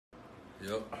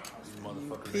Yep. These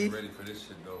motherfuckers ain't ready for this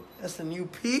shit, though. That's a new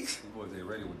piece? These boys ain't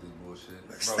ready with this bullshit.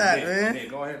 What's Bro, that, Nick, man? Nick,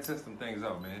 go ahead and test them things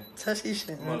out, man. Test these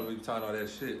shit, man. We talking all that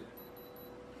shit.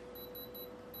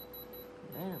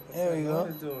 There we go.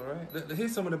 Doing, right?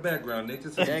 Here's some of the background, Nick.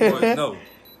 Just so you boys know.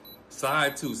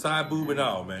 Side boob and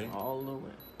all, man. All the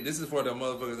way. This is for the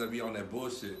motherfuckers that be on that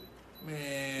bullshit.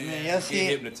 Man, y'all see get it?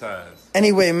 hypnotized.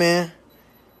 Anyway, man.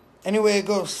 Anywhere it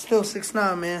goes, still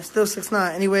 6'9", man. Still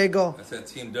 6'9", anywhere it go. That's that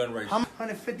Team Done right shit.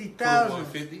 150,000.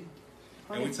 150.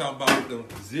 And we talking about the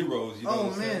zeros, you know what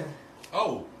I'm saying? Man.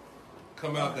 Oh,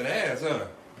 come out that ass, huh?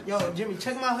 Yo, Jimmy,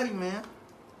 check my hoodie, man.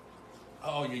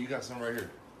 Oh, yeah, you got some right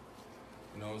here.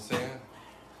 You know what I'm saying?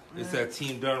 It's that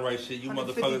Team Done Right shit. You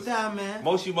motherfuckers. Man.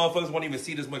 Most of you motherfuckers won't even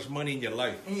see this much money in your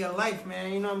life. In your life,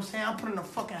 man. You know what I'm saying? I'm putting a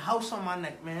fucking house on my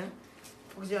neck, man.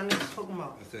 What's y'all niggas talking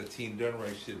about? That's that Team Done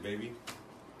Right shit, baby. You know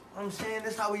what I'm saying?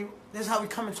 This how we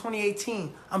come in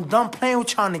 2018. I'm done playing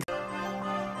with y'all niggas.